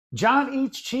John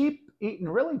Eats Cheap, eating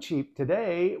really cheap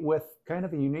today with kind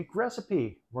of a unique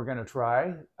recipe we're going to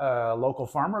try. A local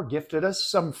farmer gifted us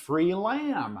some free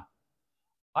lamb.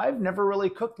 I've never really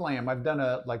cooked lamb. I've done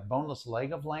a like boneless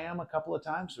leg of lamb a couple of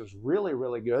times. It was really,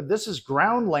 really good. This is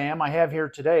ground lamb I have here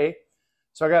today.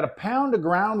 So I got a pound of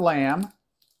ground lamb,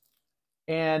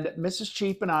 and Mrs.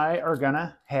 Cheap and I are going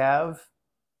to have,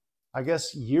 I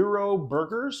guess, Gyro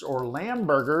burgers or lamb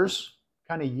burgers,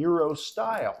 kind of Gyro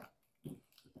style,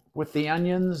 with the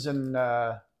onions and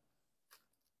oh,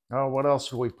 what else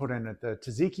do we put in it? The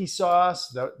tzatziki sauce,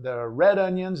 the red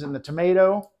onions, and the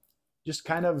tomato, just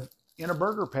kind of in a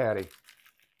burger patty.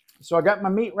 So I got my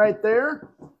meat right there,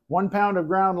 1 pound of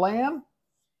ground lamb.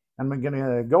 And I'm going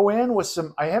to go in with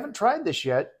some, I haven't tried this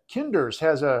yet. Kinder's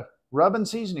has a rub and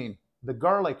seasoning, the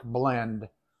garlic blend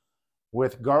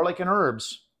with garlic and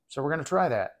herbs. So we're going to try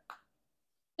that.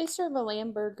 They serve a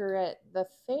lamb burger at the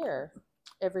fair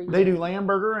every year. They do lamb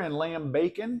burger and lamb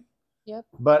bacon. Yep.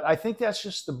 But I think that's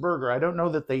just the burger. I don't know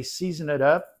that they season it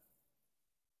up.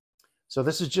 So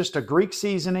this is just a Greek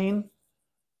seasoning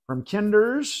from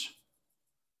Kinder's.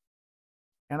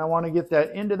 And I want to get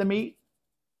that into the meat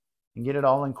and get it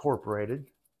all incorporated.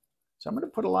 So I'm going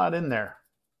to put a lot in there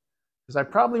because I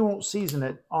probably won't season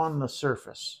it on the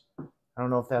surface. I don't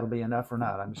know if that'll be enough or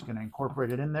not. I'm just going to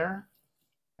incorporate it in there.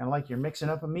 Kind of like you're mixing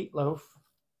up a meatloaf.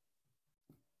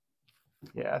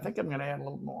 Yeah, I think I'm going to add a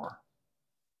little more.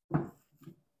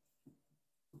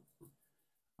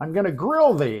 I'm going to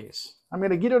grill these. I'm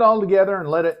going to get it all together and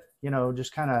let it,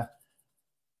 just kind of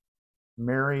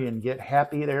marry and get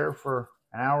happy there for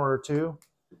an hour or two.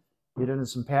 Get it in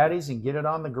some patties and get it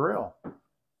on the grill.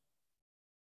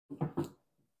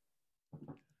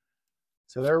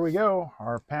 So there we go.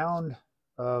 Our pound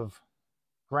of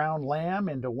ground lamb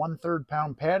into 1/3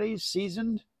 pound patties,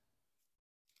 seasoned.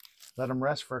 Let them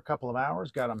rest for a couple of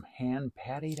hours. Got them hand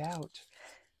pattied out.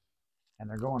 And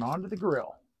they're going onto the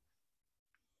grill.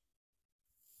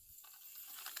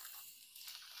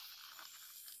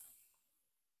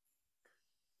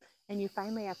 And you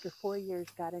finally, after 4 years,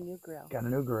 got a new grill. Got a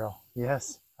new grill.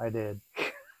 Yes, I did.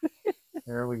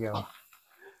 There we go.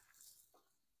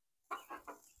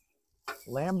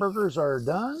 Lamb burgers are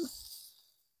done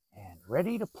and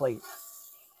ready to plate.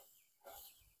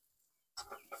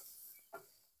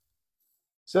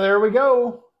 So there we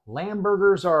go. Lamb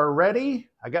burgers are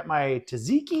ready. I got my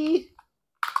tzatziki.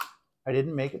 I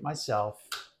didn't make it myself.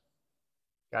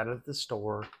 Got it at the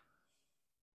store.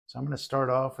 So I'm going to start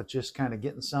off with just kind of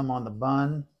getting some on the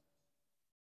bun.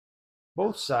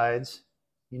 Both sides.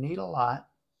 You need a lot.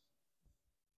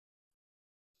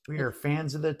 We are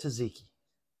fans of the tzatziki.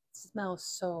 It smells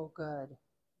so good,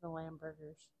 the lamb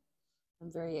burgers.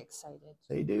 I'm very excited.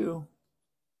 They do.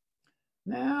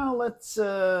 Now let's,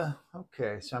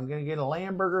 okay, so I'm going to get a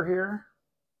lamb burger here.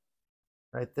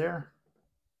 Right there.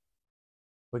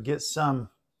 We'll get some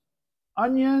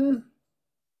onion.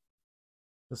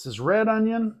 This is red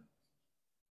onion.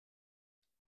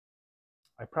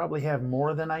 I probably have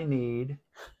more than I need.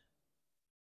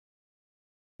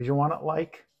 Because you want it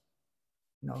like,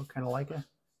 kind of like a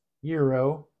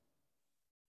gyro.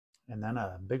 And then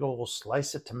a big old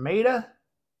slice of tomato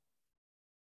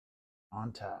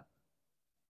on top.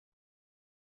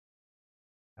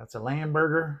 That's a lamb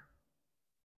burger.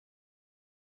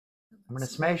 I'm going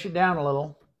to smash it down a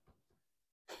little.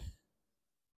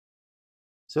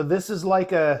 So this is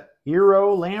like a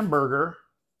gyro lamb burger.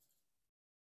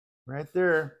 Right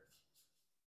there.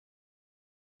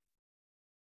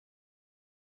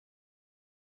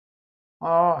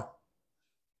 Oh.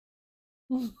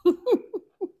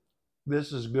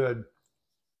 This is good.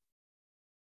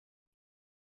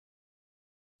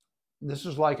 This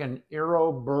is like an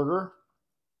gyro burger.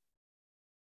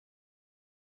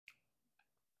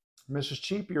 Mrs.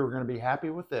 Cheap, you're going to be happy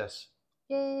with this.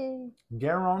 Yay.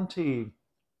 Guaranteed.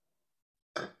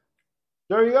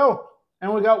 There you go.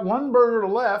 And we got one burger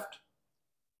left.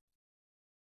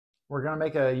 We're going to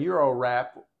make a gyro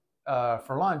wrap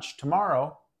for lunch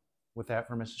tomorrow with that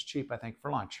for Mrs. Cheap, I think,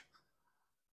 for lunch.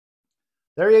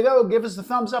 There you go. Give us the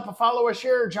thumbs up, a follow, a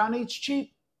share. John Eats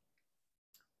Cheap.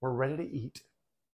 We're ready to eat.